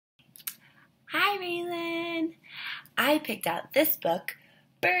Hi, Raylan. I picked out this book,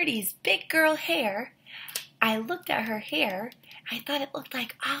 Birdie's Big Girl Hair. I looked at her hair. I thought it looked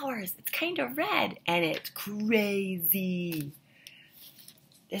like ours. It's kind of red, and it's crazy.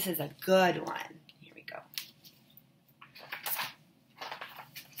 This is a good one. Here we go.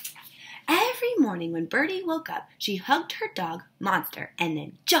 Every morning when Birdie woke up, she hugged her dog, Monster, and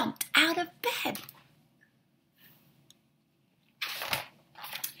then jumped out of bed.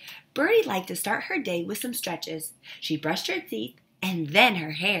 Birdie liked to start her day with some stretches. She brushed her teeth and then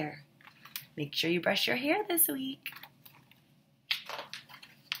her hair. Make sure you brush your hair this week.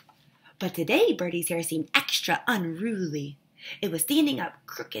 But today, Birdie's hair seemed extra unruly. It was standing up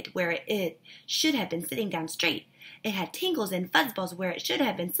crooked where it should have been sitting down straight. It had tangles and fuzzballs where it should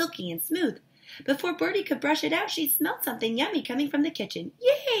have been silky and smooth. Before Birdie could brush it out, she smelled something yummy coming from the kitchen.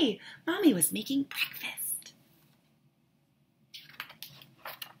 Yay! Mommy was making breakfast.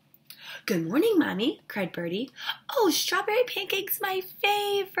 "Good morning, Mommy," cried Birdie. "Oh, strawberry pancakes, my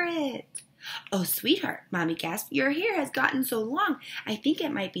favorite." "Oh, sweetheart," Mommy gasped, "your hair has gotten so long, I think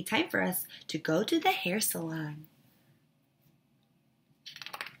it might be time for us to go to the hair salon."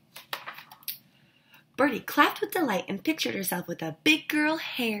 Birdie clapped with delight and pictured herself with a big girl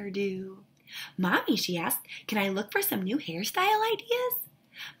hairdo. "Mommy," she asked, "can I look for some new hairstyle ideas?"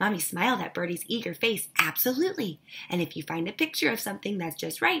 Mommy smiled at Birdie's eager face. "Absolutely. And if you find a picture of something that's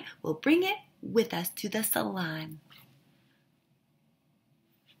just right, we'll bring it with us to the salon."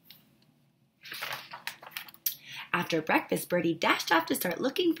 After breakfast, Birdie dashed off to start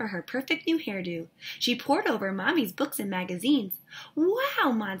looking for her perfect new hairdo. She pored over Mommy's books and magazines.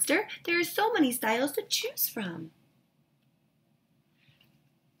 "Wow, Monster, there are so many styles to choose from."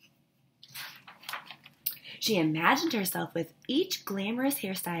 She imagined herself with each glamorous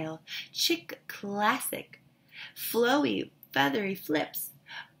hairstyle: chic classic, flowy, feathery flips,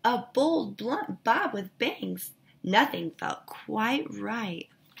 a bold, blunt bob with bangs. Nothing felt quite right.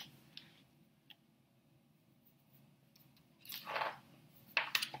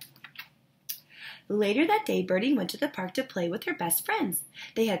 Later that day, Birdie went to the park to play with her best friends.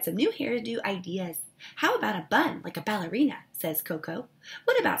 They had some new hairdo ideas. "How about a bun like a ballerina?" says Coco.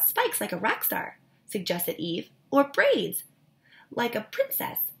 "What about spikes like a rock star?" suggested Eve. "Or braids like a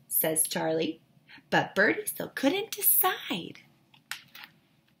princess?" says Charlie. But Birdie still couldn't decide.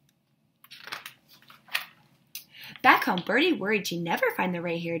 Back home, Birdie worried she'd never find the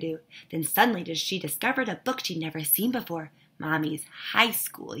right hairdo. Then suddenly she discovered a book she'd never seen before, Mommy's high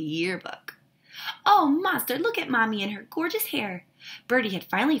school yearbook. "Oh, Monster, look at Mommy and her gorgeous hair." Birdie had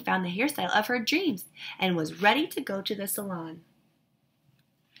finally found the hairstyle of her dreams and was ready to go to the salon.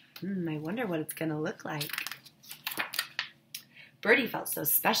 I wonder what it's going to look like. Birdie felt so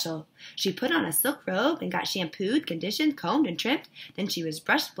special. She put on a silk robe and got shampooed, conditioned, combed, and trimmed. Then she was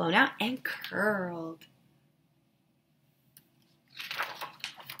brushed, blown out, and curled.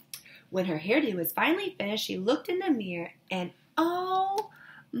 When her hairdo was finally finished, she looked in the mirror and oh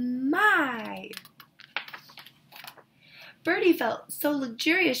my! Birdie felt so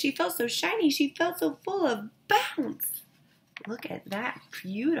luxurious. She felt so shiny. She felt so full of bounce. Look at that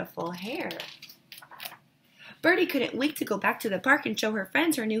beautiful hair. Birdie couldn't wait to go back to the park and show her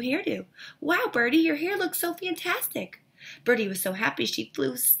friends her new hairdo. "Wow, Birdie, your hair looks so fantastic." Birdie was so happy she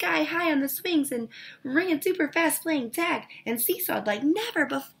flew sky high on the swings and ran super fast playing tag and seesawed like never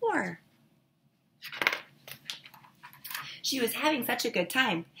before. She was having such a good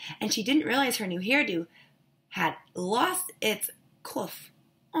time, and she didn't realize her new hairdo had lost its cuff.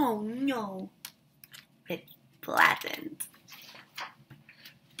 Oh no, it flattened.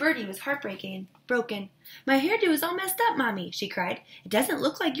 Birdie was broken. "My hairdo is all messed up, Mommy," she cried. "It doesn't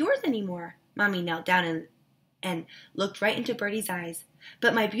look like yours anymore." Mommy knelt down and looked right into Birdie's eyes.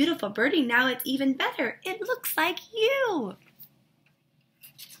 "But my beautiful Birdie, now it's even better. It looks like you."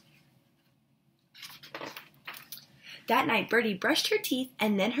 That night, Birdie brushed her teeth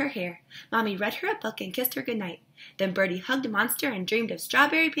and then her hair. Mommy read her a book and kissed her goodnight. Then Birdie hugged Monster and dreamed of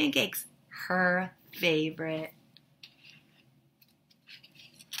strawberry pancakes, her favorite.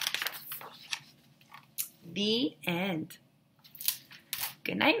 The end.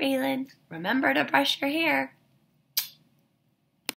 Good night, Raylan. Remember to brush your hair.